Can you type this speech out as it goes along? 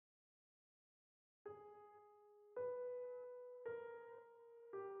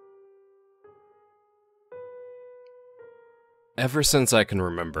Ever since I can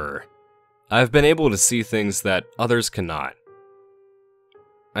remember, I've been able to see things that others cannot.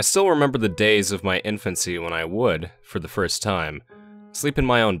 I still remember the days of my infancy when I would, for the first time, sleep in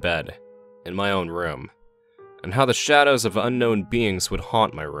my own bed, in my own room, and how the shadows of unknown beings would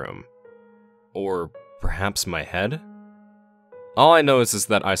haunt my room. Or perhaps my head? All I know is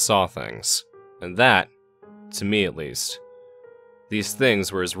that I saw things, and that, to me at least, these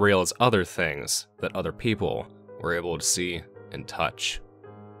things were as real as other things that other people were able to see and touch.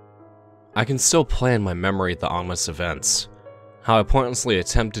 I can still play in my memory the ominous events, how I pointlessly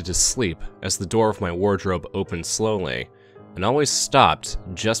attempted to sleep as the door of my wardrobe opened slowly, and always stopped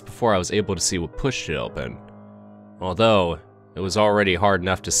just before I was able to see what pushed it open. Although, it was already hard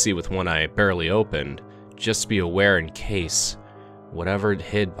enough to see with one eye barely opened, just to be aware in case whatever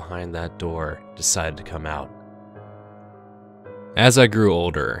hid behind that door decided to come out. As I grew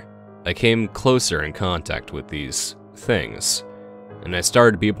older, I came closer in contact with these things, and I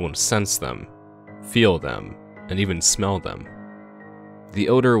started to be able to sense them, feel them, and even smell them. The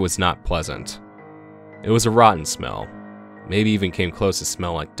odor was not pleasant. It was a rotten smell, maybe even came close to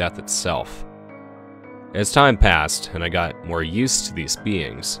smell like death itself. As time passed and I got more used to these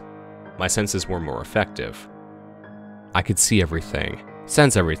beings, my senses were more effective. I could see everything,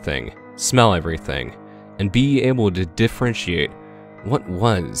 sense everything, smell everything, and be able to differentiate what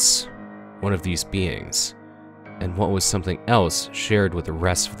was one of these beings and what was something else shared with the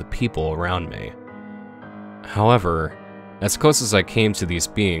rest of the people around me. However, as close as I came to these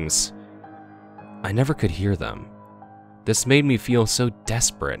beings, I never could hear them. This made me feel so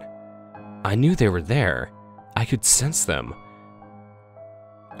desperate. I knew they were there. I could sense them.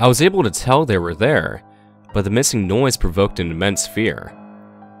 I was able to tell they were there, but the missing noise provoked an immense fear.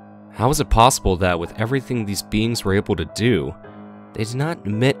 How was it possible that with everything these beings were able to do, they did not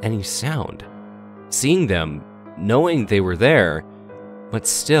emit any sound? Seeing them, knowing they were there, but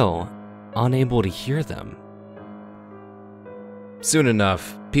still unable to hear them. Soon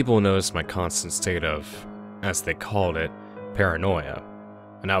enough, people noticed my constant state of, as they called it, paranoia,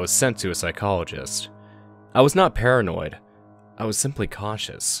 and I was sent to a psychologist. I was not paranoid, I was simply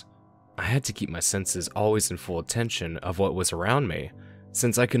cautious. I had to keep my senses always in full attention of what was around me,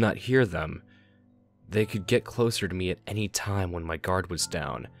 since I could not hear them. They could get closer to me at any time when my guard was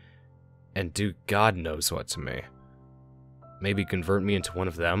down, and do God knows what to me. Maybe convert me into one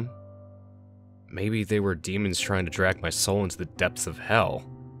of them? Maybe they were demons trying to drag my soul into the depths of hell.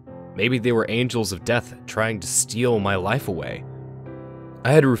 Maybe they were angels of death trying to steal my life away.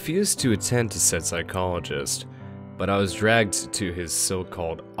 I had refused to attend to said psychologist, but I was dragged to his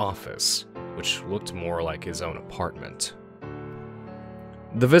so-called office, which looked more like his own apartment.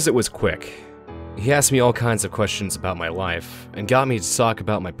 The visit was quick. He asked me all kinds of questions about my life, and got me to talk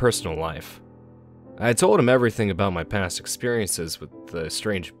about my personal life. I had told him everything about my past experiences with the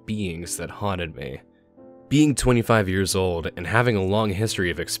strange beings that haunted me. Being 25 years old and having a long history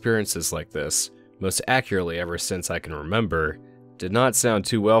of experiences like this, most accurately ever since I can remember, did not sound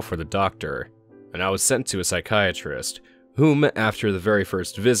too well for the doctor, and I was sent to a psychiatrist, whom, after the very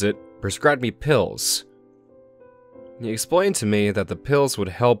first visit, prescribed me pills. He explained to me that the pills would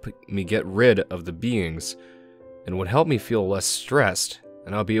help me get rid of the beings, and would help me feel less stressed,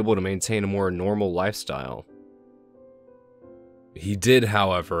 and I'll be able to maintain a more normal lifestyle. He did,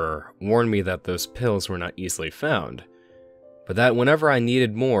 however, warn me that those pills were not easily found, but that whenever I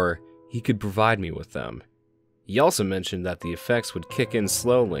needed more, he could provide me with them. He also mentioned that the effects would kick in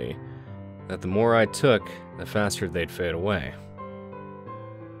slowly, that the more I took, the faster they'd fade away.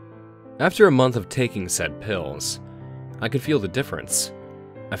 After a month of taking said pills, I could feel the difference.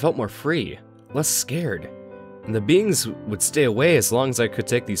 I felt more free, less scared, and the beings would stay away as long as I could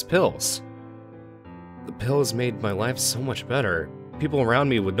take these pills. The pills made my life so much better. People around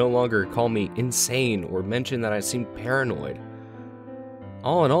me would no longer call me insane or mention that I seemed paranoid.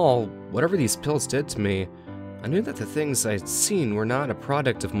 All in all, whatever these pills did to me, I knew that the things I'd seen were not a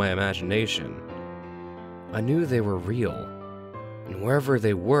product of my imagination. I knew they were real, and wherever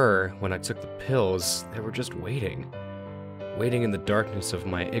they were when I took the pills, they were just waiting. Waiting in the darkness of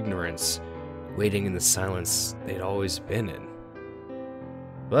my ignorance, waiting in the silence they'd always been in.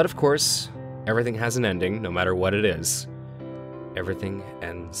 But of course, everything has an ending, no matter what it is. Everything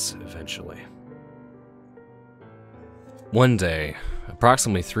ends eventually. One day,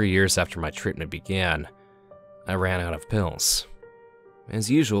 approximately 3 years after my treatment began, I ran out of pills.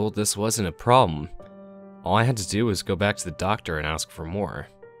 As usual, this wasn't a problem. All I had to do was go back to the doctor and ask for more.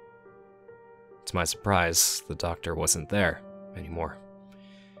 To my surprise, the doctor wasn't there anymore.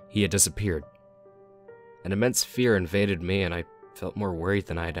 He had disappeared. An immense fear invaded me, and I felt more worried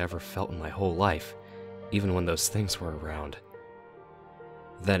than I had ever felt in my whole life, even when those things were around.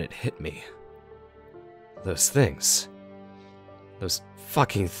 Then it hit me. Those things. Those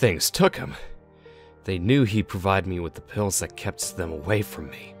fucking things took him. They knew he'd provide me with the pills that kept them away from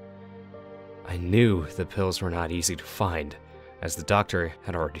me. I knew the pills were not easy to find, as the doctor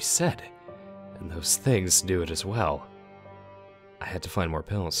had already said, and those things knew it as well. I had to find more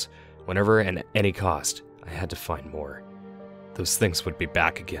pills. Whenever and at any cost, I had to find more. Those things would be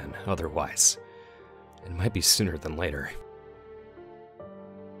back again, otherwise. It might be sooner than later.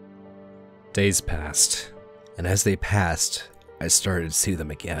 Days passed, and as they passed, I started to see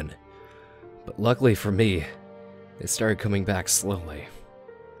them again. But luckily for me, they started coming back slowly,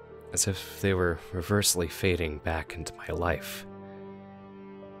 as if they were reversely fading back into my life.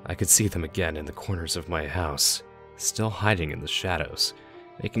 I could see them again in the corners of my house, still hiding in the shadows,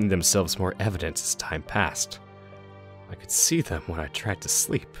 making themselves more evident as time passed. I could see them when I tried to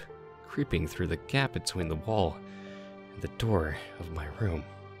sleep, creeping through the gap between the wall and the door of my room.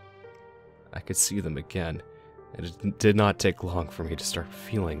 I could see them again, and it did not take long for me to start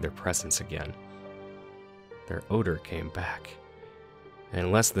feeling their presence again. Their odor came back, and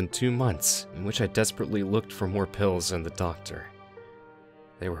in less than 2 months, in which I desperately looked for more pills and the doctor,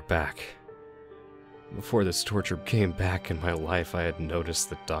 they were back. Before this torture came back in my life, I had noticed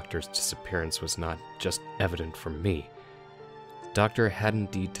the doctor's disappearance was not just evident for me. The doctor had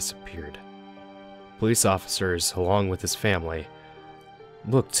indeed disappeared. Police officers, along with his family,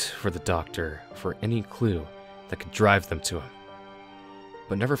 looked for the doctor for any clue that could drive them to him,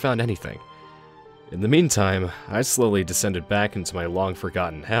 but never found anything. In the meantime, I slowly descended back into my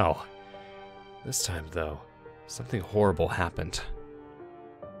long-forgotten hell. This time, though, something horrible happened.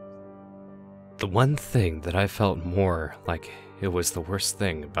 The one thing that I felt more like it was the worst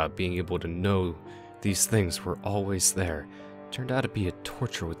thing about being able to know these things were always there turned out to be a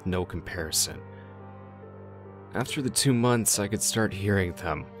torture with no comparison. After the 2 months, I could start hearing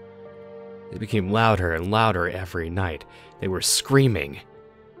them. They became louder and louder every night. They were screaming.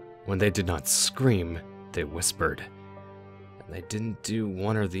 When they did not scream, they whispered. And they didn't do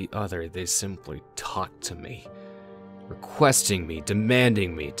one or the other, they simply talked to me, requesting me,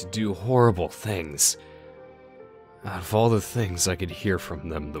 demanding me to do horrible things. Out of all the things I could hear from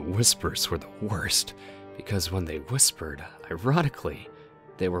them, the whispers were the worst, because when they whispered, ironically,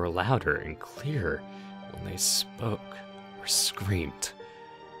 they were louder and clearer when they spoke or screamed.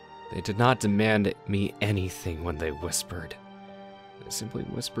 They did not demand me anything when they whispered. They simply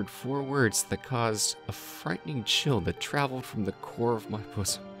whispered 4 words that caused a frightening chill that traveled from the core of my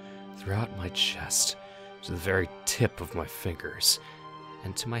bosom, throughout my chest, to the very tip of my fingers,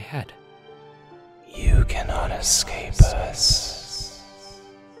 and to my head. "You cannot escape us,"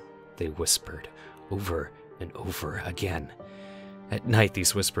 they whispered over and over again. At night,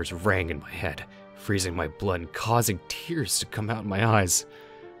 these whispers rang in my head, freezing my blood and causing tears to come out of my eyes,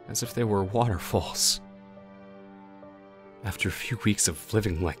 as if they were waterfalls. After a few weeks of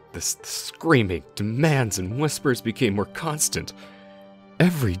living like this, the screaming, demands, and whispers became more constant,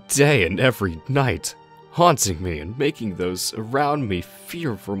 every day and every night, haunting me and making those around me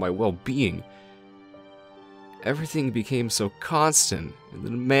fear for my well-being. Everything became so constant, and the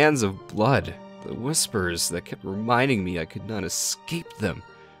demands of blood, the whispers that kept reminding me I could not escape them,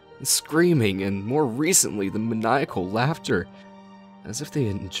 the screaming, and more recently the maniacal laughter, as if they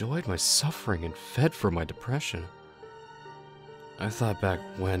enjoyed my suffering and fed from my depression. I thought back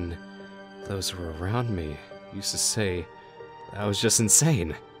when those who were around me used to say I was just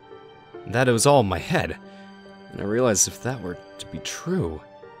insane, and that it was all in my head, and I realized if that were to be true,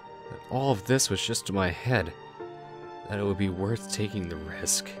 that all of this was just in my head, that it would be worth taking the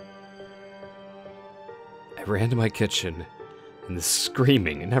risk. I ran to my kitchen, and the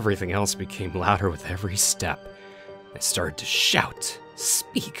screaming and everything else became louder with every step. I started to shout,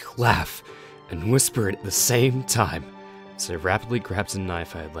 speak, laugh, and whisper at the same time, so I rapidly grabbed a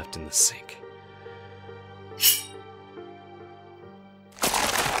knife I had left in the sink.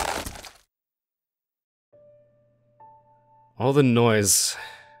 All the noise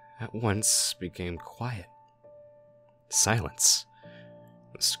at once became quiet. Silence.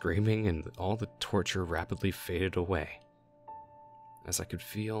 The screaming and all the torture rapidly faded away, as I could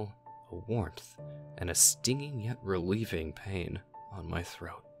feel a warmth and a stinging yet relieving pain on my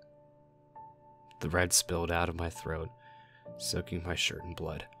throat. The red spilled out of my throat, soaking my shirt in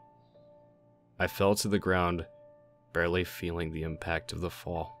blood. I fell to the ground, barely feeling the impact of the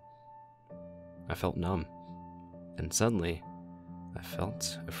fall. I felt numb, and suddenly, I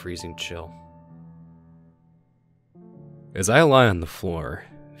felt a freezing chill. As I lie on the floor,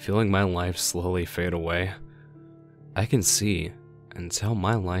 feeling my life slowly fade away, I can see and tell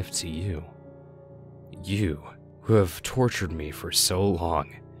my life to you. You, who have tortured me for so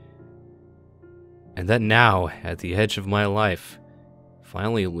long. And that now, at the edge of my life,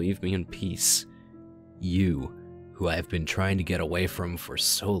 finally leave me in peace. You, who I have been trying to get away from for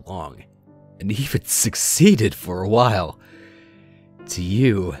so long, and even succeeded for a while. To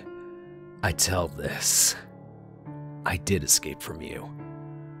you, I tell this. I did escape from you.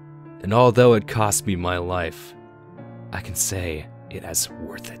 And although it cost me my life, I can say it has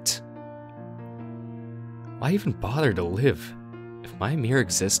worth it. Why even bother to live if my mere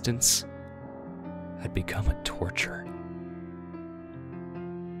existence had become a torture?